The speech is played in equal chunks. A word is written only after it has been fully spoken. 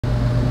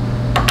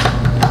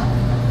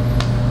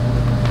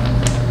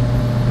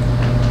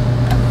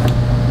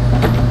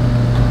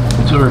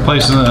So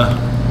replacing the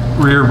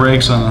rear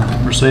brakes on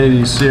a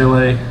Mercedes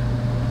CLA. You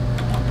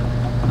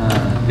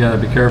gotta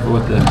be careful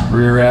with the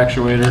rear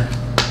actuator,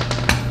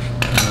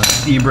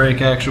 e-brake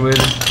actuator.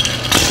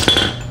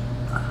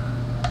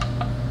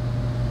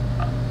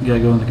 You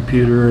gotta go in the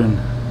computer and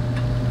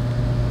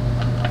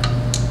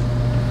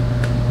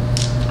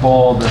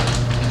pull the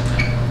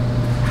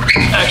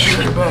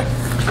actuator back.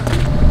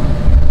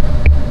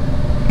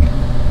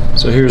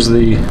 So here's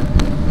the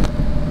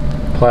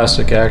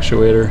plastic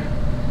actuator.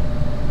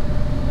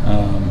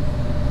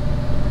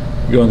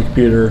 You go in the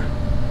computer,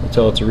 we'll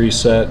tell it to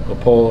reset, we'll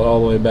pull it all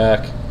the way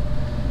back.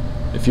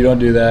 If you don't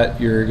do that,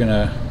 you're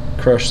gonna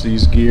crush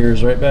these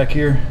gears right back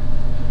here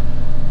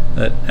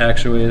that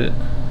actuate it.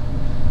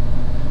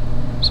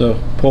 So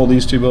pull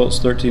these two bolts,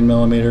 13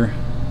 millimeter,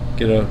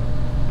 get a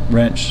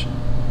wrench,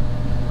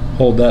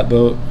 hold that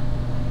bolt,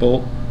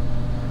 pull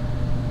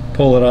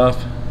it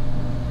off,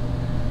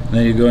 and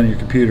then you go in your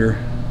computer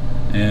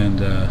and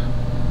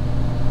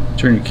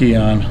turn your key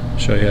on. I'll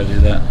show you how to do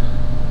that.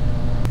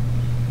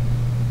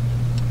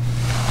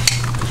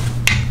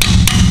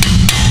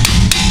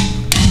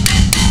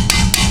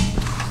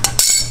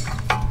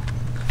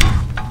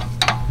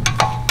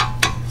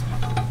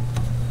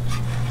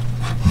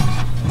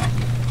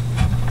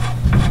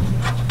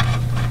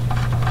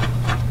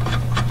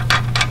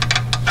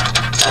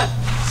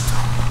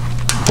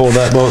 Pull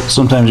that bolt.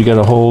 Sometimes you got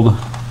to hold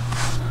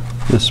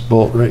this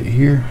bolt right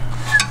here.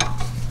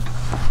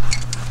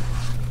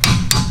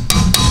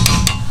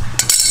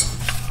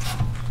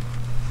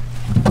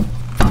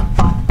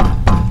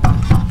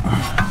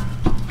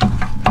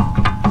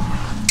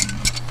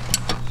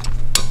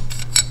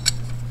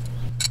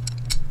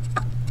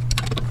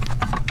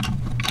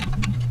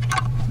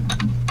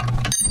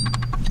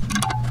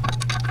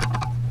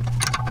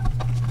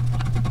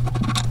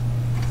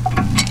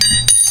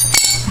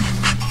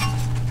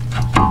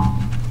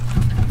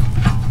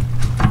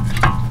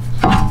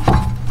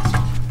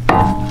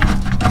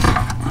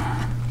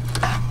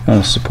 Kind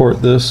of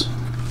support this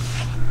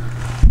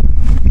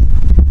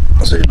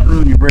so you don't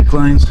ruin your brake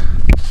lines.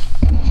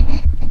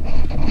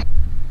 And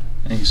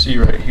you can see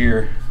right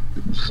here,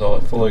 this is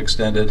all fully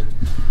extended.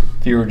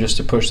 If you were just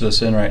to push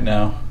this in right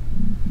now,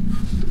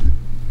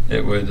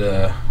 it would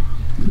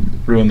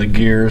ruin the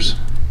gears.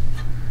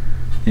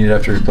 You'd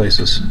have to replace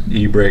this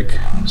e-brake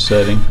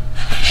setting.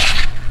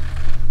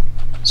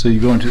 So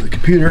you go into the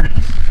computer,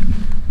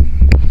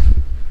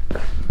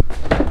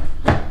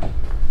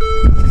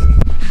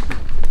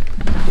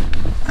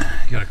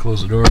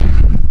 close the door.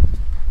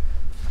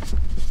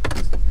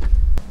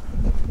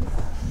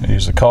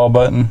 Use the call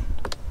button,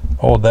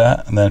 hold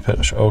that, and then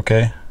push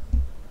OK.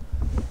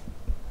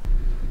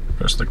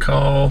 Press the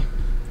call,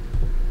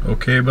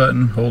 OK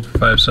button, hold for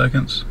 5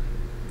 seconds.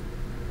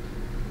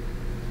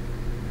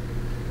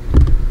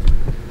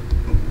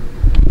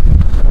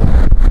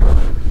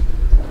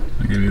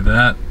 I'll give you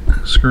that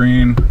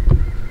screen.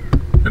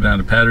 Go down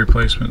to pad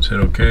replacements, hit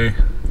OK.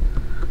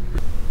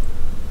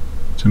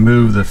 To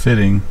move the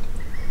fitting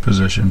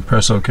position,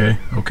 press OK.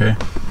 OK.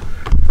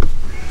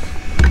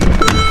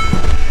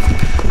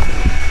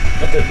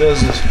 What that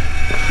does is it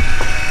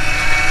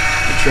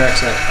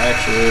tracks that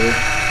actuator.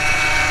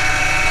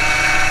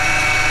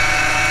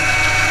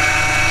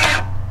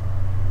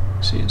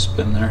 See it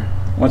spin there.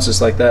 Once it's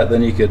like that,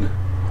 then you could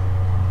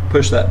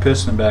push that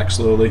piston back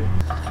slowly.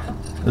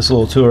 This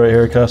little tool right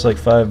here costs like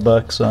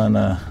 $5 on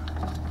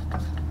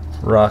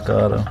Rock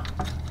Auto.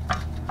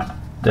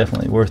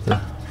 Definitely worth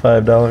the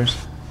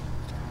 $5.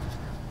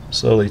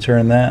 Slowly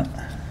turn that.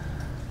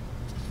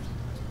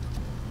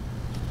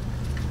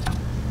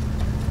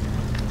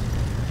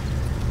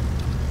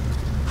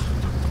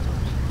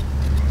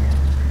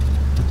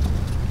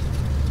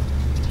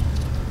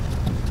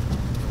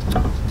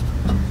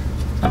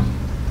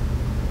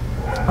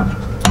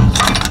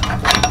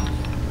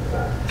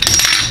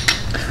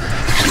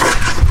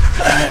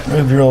 Alright,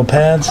 move your old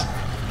pads.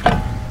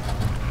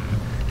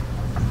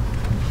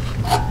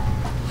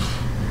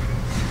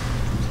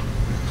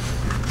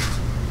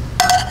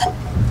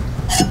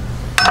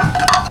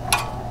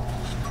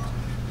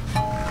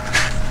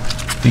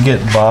 If you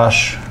get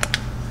Bosch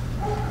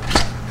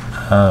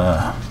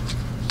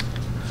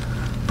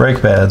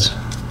brake pads,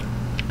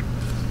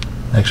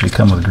 they actually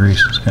come with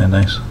grease. It's kind of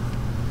nice.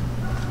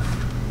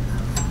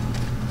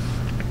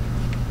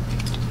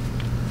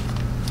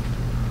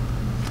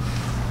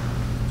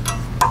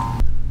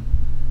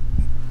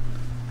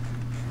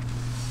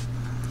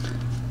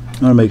 I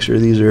want to make sure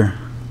these are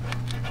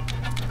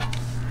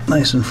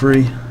nice and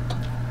free.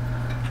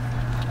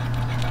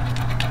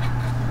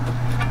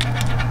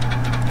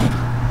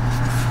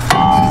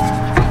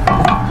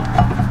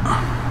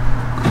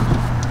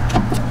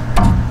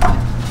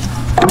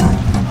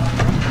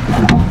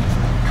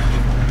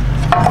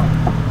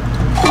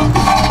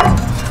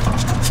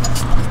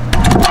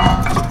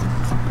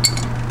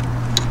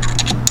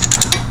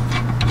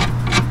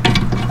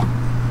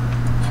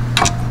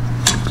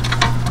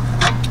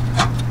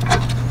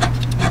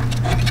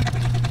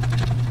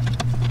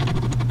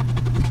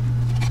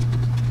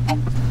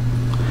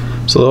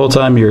 So the whole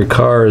time your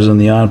car is in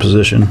the on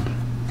position.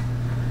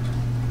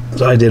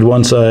 So I did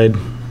one side,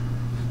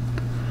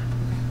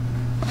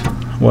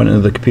 went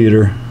into the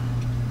computer,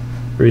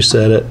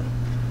 reset it,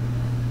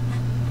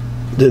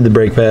 did the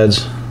brake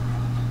pads,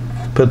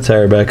 put the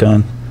tire back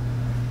on,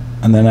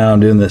 and then now I'm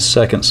doing this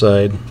second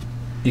side.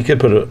 You could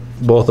put it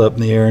both up in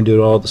the air and do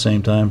it all at the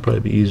same time, probably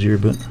be easier,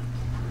 but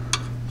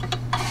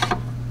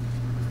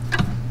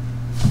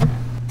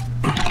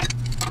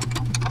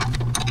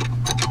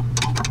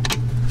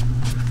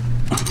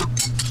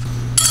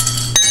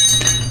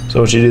so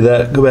once you do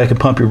that, go back and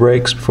pump your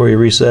brakes before you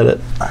reset it.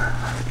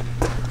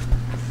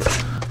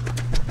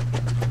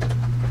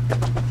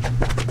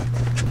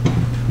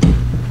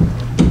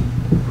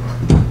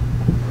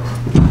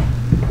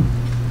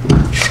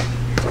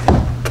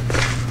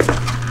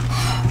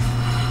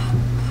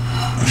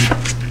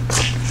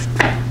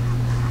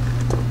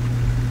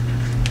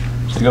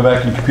 So go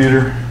back to the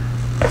computer.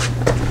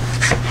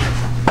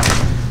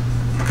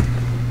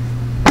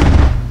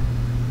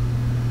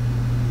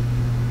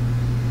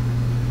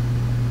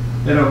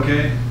 Hit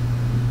OK.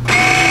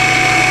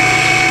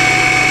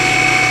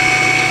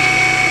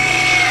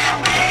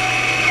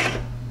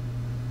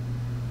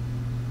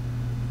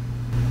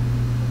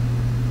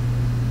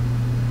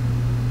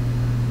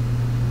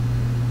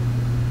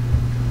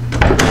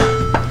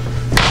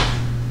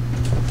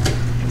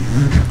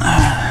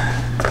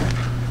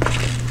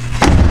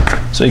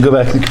 So you go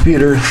back to the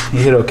computer, you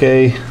hit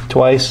OK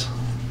twice,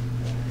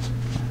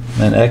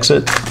 then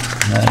exit,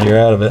 and you're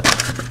out of it.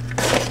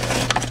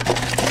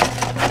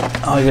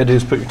 All you gotta do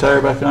is put your tire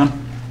back on,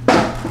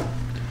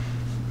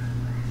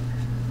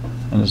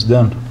 and it's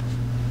done.